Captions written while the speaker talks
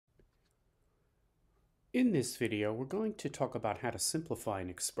In this video, we're going to talk about how to simplify an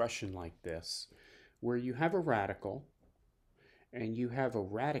expression like this, where you have a radical and you have a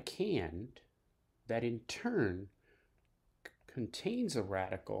radicand that in turn contains a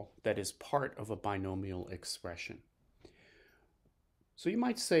radical that is part of a binomial expression. So you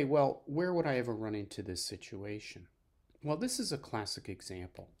might say, well, where would I ever run into this situation? Well, this is a classic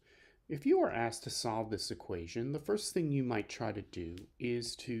example. If you are asked to solve this equation, the first thing you might try to do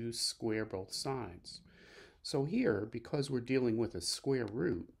is to square both sides. So here, because we're dealing with a square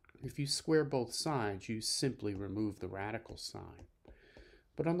root, if you square both sides, you simply remove the radical sign.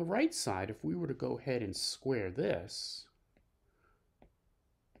 But on the right side, if we were to go ahead and square this,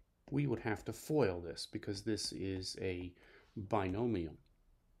 we would have to FOIL this because this is a binomial.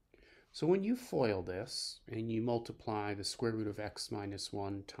 So when you FOIL this and you multiply the square root of x minus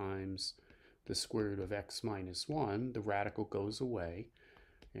 1 times the square root of x minus 1, the radical goes away.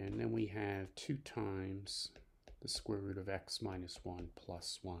 And then we have 2 times the square root of x minus 1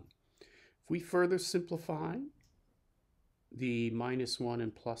 plus 1. If we further simplify, the minus 1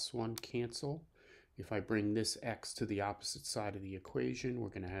 and plus 1 cancel. If I bring this x to the opposite side of the equation, we're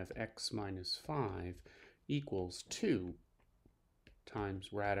going to have x minus 5 equals 2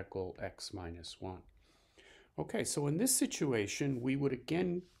 times radical x minus 1. Okay, so in this situation, we would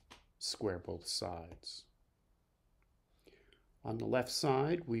again square both sides. On the left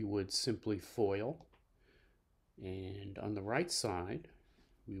side, we would simply FOIL, and on the right side,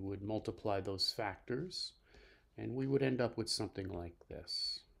 we would multiply those factors, and we would end up with something like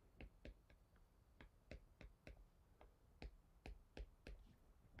this.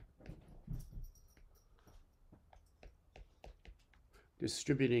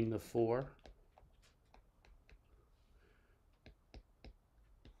 Distributing the 4,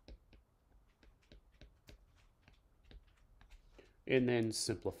 and then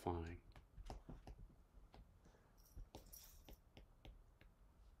simplifying.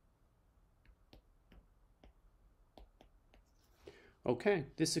 Okay,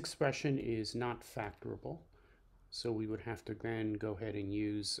 this expression is not factorable, so we would have to then go ahead and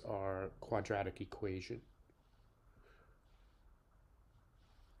use our quadratic equation.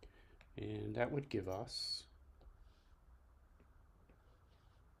 And that would give us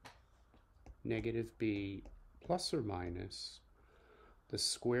negative b plus or minus the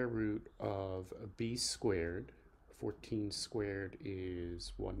square root of b squared. 14 squared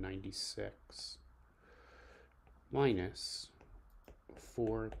is 196 minus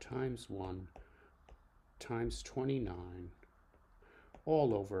 4 times 1 times 29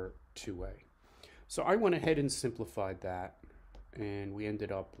 all over 2a. So I went ahead and simplified that, and we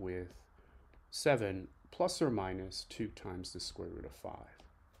ended up with 7 plus or minus 2 times the square root of 5.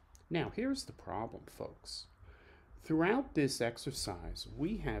 Now here's the problem, folks. Throughout this exercise,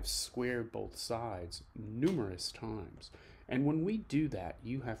 we have squared both sides numerous times. And when we do that,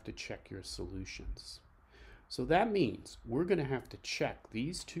 you have to check your solutions. So that means we're going to have to check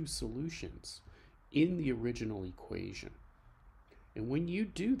these two solutions in the original equation. And when you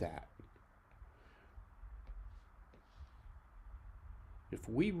do that, if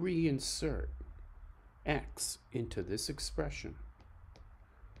we reinsert x into this expression,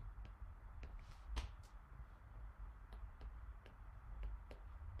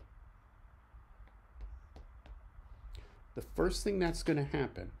 the first thing that's going to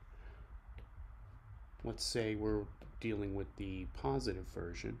happen, let's say we're dealing with the positive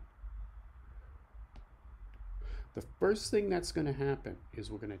version, the first thing that's going to happen is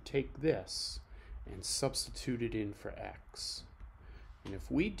we're going to take this and substitute it in for x. And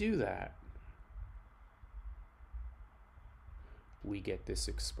if we do that, we get this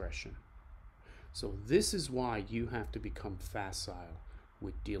expression. So this is why you have to become facile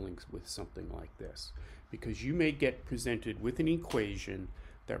with dealing with something like this, because you may get presented with an equation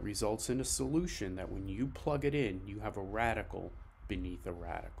that results in a solution that when you plug it in, you have a radical beneath a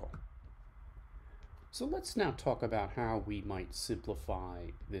radical. So let's now talk about how we might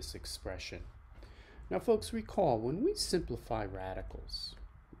simplify this expression. Now folks, recall when we simplify radicals,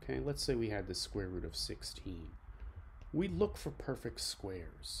 okay, let's say we had the square root of 16. We look for perfect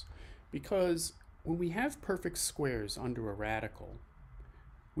squares, because when we have perfect squares under a radical,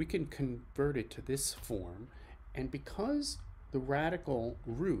 we can convert it to this form, and because the radical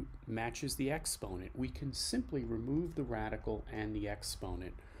root matches the exponent, we can simply remove the radical and the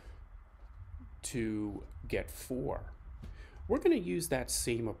exponent to get 4. We're going to use that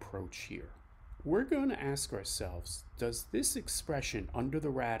same approach here. We're going to ask ourselves, does this expression under the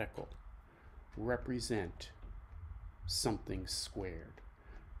radical represent something squared?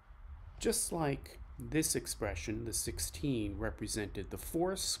 Just like this expression, the 16, represented the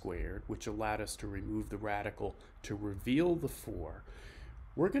 4 squared, which allowed us to remove the radical to reveal the 4.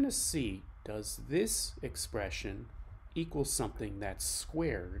 We're going to see, does this expression equal something that's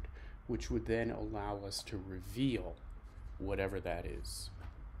squared, which would then allow us to reveal whatever that is.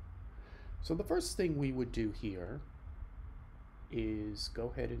 So the first thing we would do here is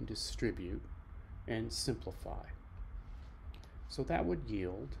go ahead and distribute and simplify. So that would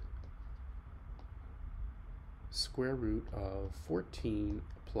yield square root of 14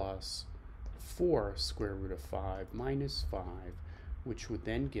 plus 4 square root of 5 minus 5, which would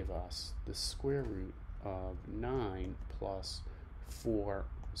then give us the square root of 9 plus 4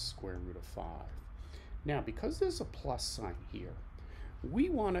 square root of 5. Now, because there's a plus sign here, we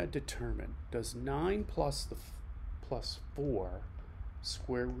want to determine, does 9 plus 4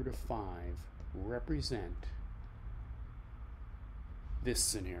 square root of 5 represent this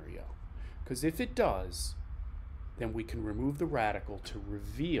scenario? Because if it does, then we can remove the radical to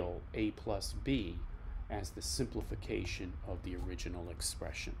reveal a plus b as the simplification of the original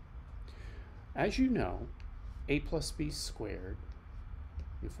expression. As you know, a plus b squared,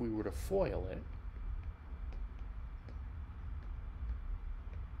 if we were to FOIL it,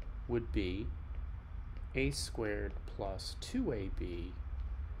 would be a squared plus 2ab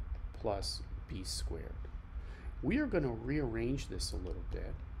plus b squared. We are going to rearrange this a little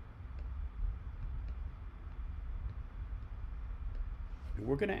bit. And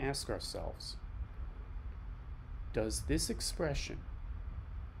we're going to ask ourselves, does this expression,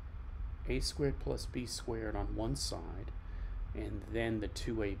 a squared plus b squared on one side, and then the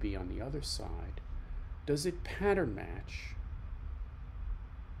 2ab on the other side, does it pattern match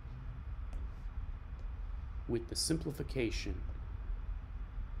with the simplification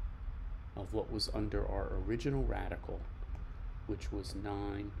of what was under our original radical, which was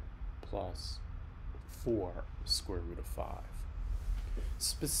 9 plus 4 square root of 5.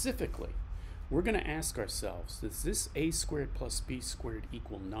 Specifically, we're going to ask ourselves, does this a squared plus b squared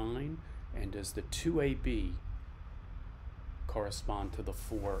equal 9, and does the 2ab correspond to the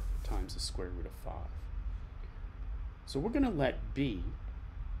 4 times the square root of 5? So we're going to let b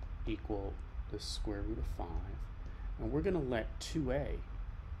equal the square root of 5, and we're going to let 2a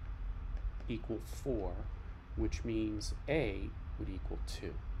equal 4, which means a would equal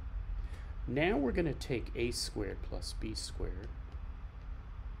 2. Now we're going to take a squared plus b squared,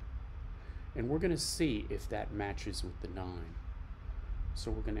 and we're going to see if that matches with the 9. So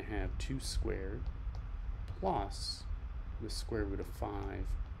we're going to have 2 squared plus the square root of 5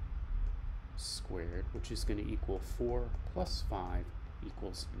 squared, which is going to equal 4 plus 5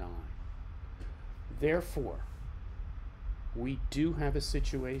 equals 9. Therefore, we do have a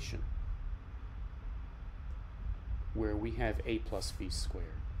situation where we have a plus b squared.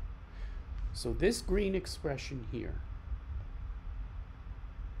 So this green expression here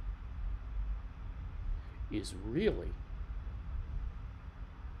is really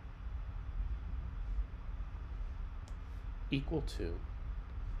equal to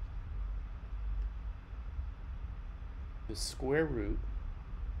the square root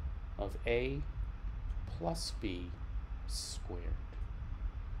of a plus b squared.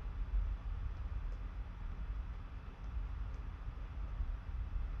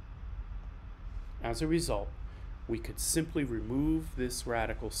 As a result, we could simply remove this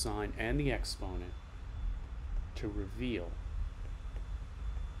radical sign and the exponent to reveal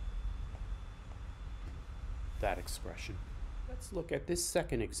that expression. Let's look at this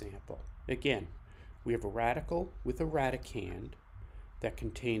second example. Again, we have a radical with a radicand that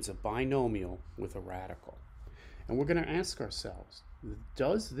contains a binomial with a radical. And we're going to ask ourselves,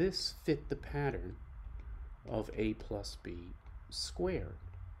 does this fit the pattern of a plus b squared?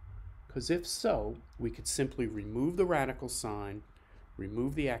 Because if so, we could simply remove the radical sign,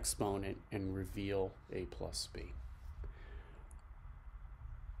 remove the exponent, and reveal a plus b.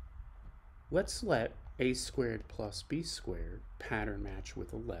 Let's let a squared plus b squared pattern match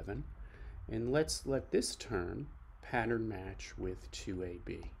with 11, and let's let this term pattern match with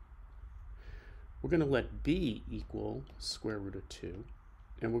 2ab. We're going to let b equal square root of 2,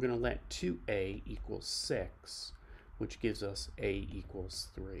 and we're going to let 2a equal 6, which gives us a equals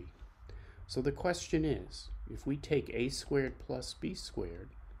 3. So the question is, if we take a squared plus b squared,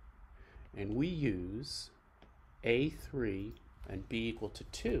 and we use a3 and b equal to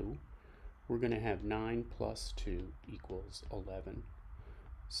 2, we're going to have 9 plus 2 equals 11.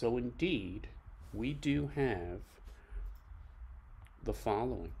 So indeed, we do have the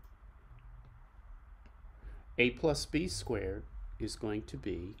following. A plus b squared is going to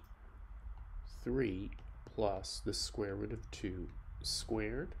be 3 plus the square root of 2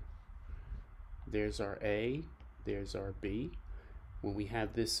 squared There's our A, there's our B. When we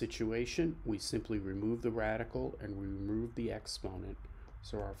have this situation, we simply remove the radical and we remove the exponent.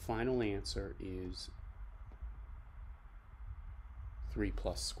 So our final answer is 3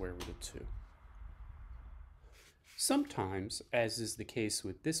 plus square root of 2. Sometimes, as is the case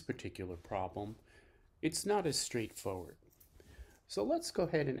with this particular problem, it's not as straightforward. So let's go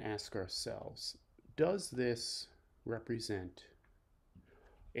ahead and ask ourselves, does this represent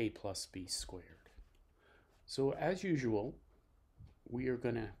a plus b squared? So as usual, we are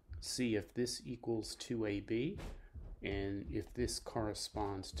going to see if this equals 2ab and if this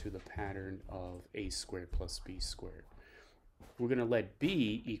corresponds to the pattern of a squared plus b squared. We're going to let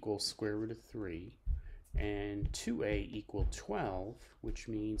b equal square root of 3 and 2a equal 12, which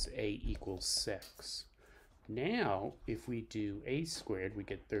means a equals 6. Now, if we do a squared, we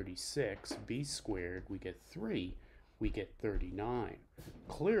get 36, b squared, we get 3, we get 39.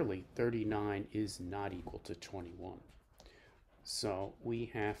 Clearly, 39 is not equal to 21. So we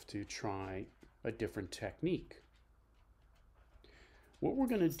have to try a different technique. What we're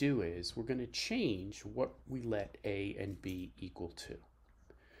going to do is we're going to change what we let a and b equal to.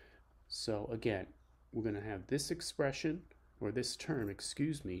 So again, we're going to have this expression, or this term,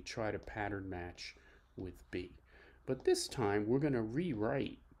 excuse me, try to pattern match with b. But this time we're going to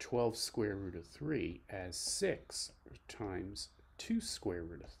rewrite 12 square root of 3 as 6 times 2 square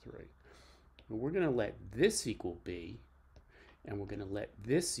root of 3. And we're going to let this equal b, and we're going to let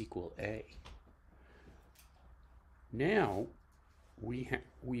this equal a. Now we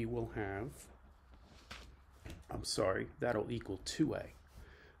will have, that'll equal 2a.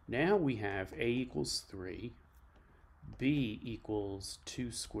 Now we have a equals 3, b equals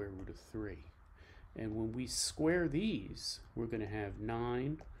 2 square root of 3. And when we square these, we're going to have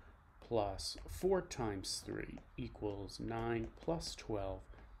 9 plus 4 times 3 equals 9 plus 12,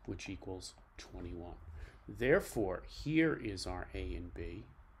 which equals 21. Therefore, here is our a and b.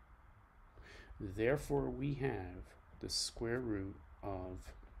 Therefore, we have the square root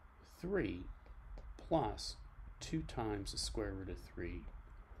of 3 plus 2 times the square root of 3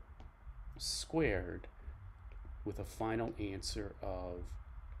 squared, with a final answer of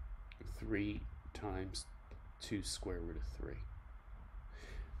 3 times 2 square root of 3.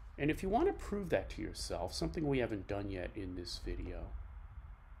 And if you want to prove that to yourself, something we haven't done yet in this video,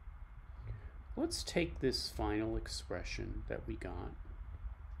 let's take this final expression that we got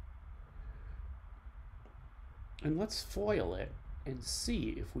and let's FOIL it and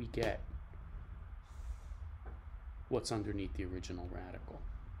see if we get what's underneath the original radical.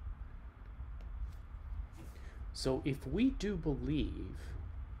 So if we do believe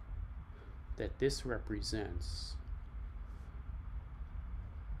that this represents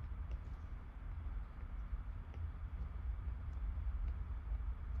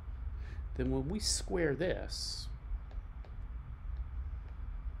then when we square this,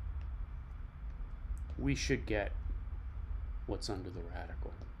 we should get what's under the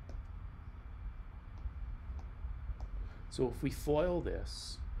radical. So if we FOIL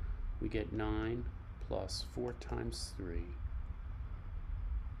this, we get 9 plus 4 times 3.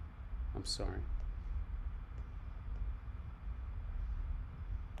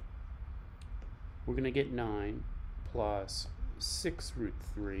 We're going to get 9 plus 6 root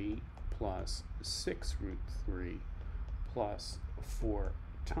 3 plus 6 root 3 plus 4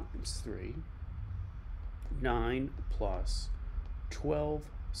 times 3. 9 plus 12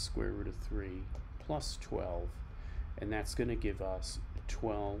 square root of 3 plus 12, and that's going to give us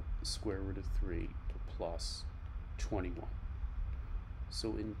 12 square root of 3 plus 21.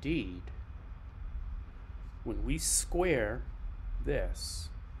 So indeed, when we square this,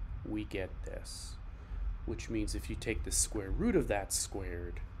 we get this, which means if you take the square root of that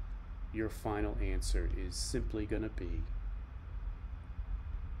squared, your final answer is simply going to be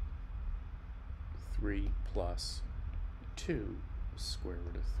 3 plus 2 square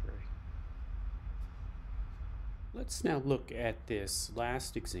root of 3. Let's now look at this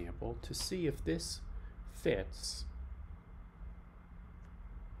last example to see if this fits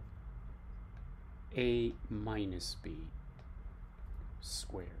a minus b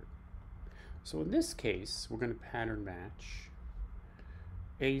squared. So in this case, we're going to pattern match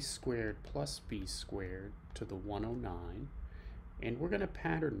a squared plus b squared to the 109, and we're going to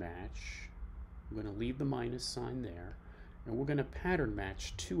pattern match, we're going to leave the minus sign there, and we're going to pattern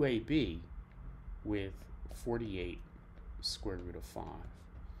match 2ab with 48 square root of 5.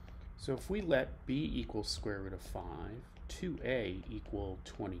 So if we let b equal square root of 5, 2a equal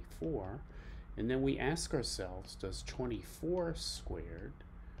 24, and then we ask ourselves, does 24 squared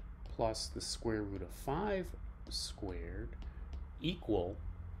plus the square root of 5 squared equal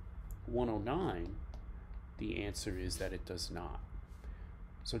 109, the answer is that it does not.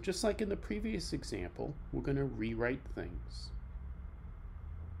 So just like in the previous example, we're going to rewrite things.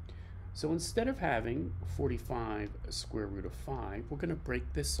 So instead of having 45 square root of 5, we're going to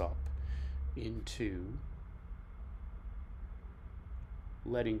break this up into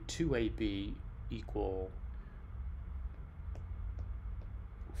letting 2ab equal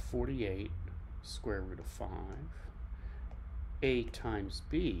 48 square root of 5, a times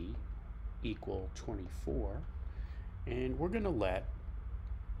b equal 24, and we're going to let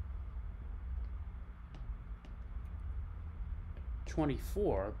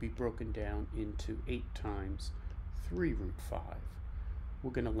 24 be broken down into 8 times 3 root 5.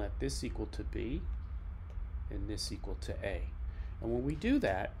 We're going to let this equal to b and this equal to a. And when we do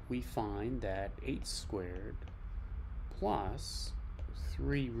that, we find that 8 squared plus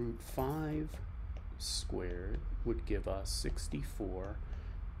 3 root 5 squared would give us 64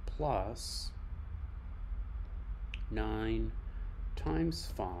 plus 9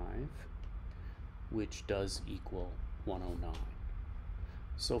 times 5, which does equal 109.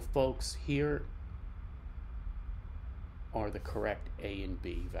 So folks, here are the correct A and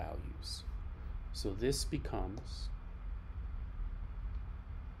B values. So this becomes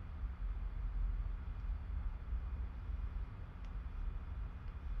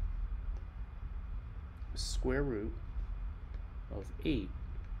square root of 8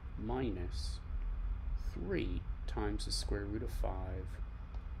 minus 3 times the square root of 5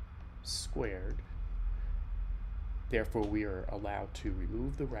 squared. Therefore, we are allowed to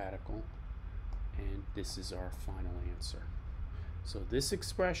remove the radical, and this is our final answer. So this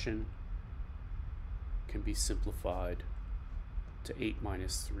expression can be simplified to 8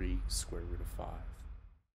 minus 3 square root of 5.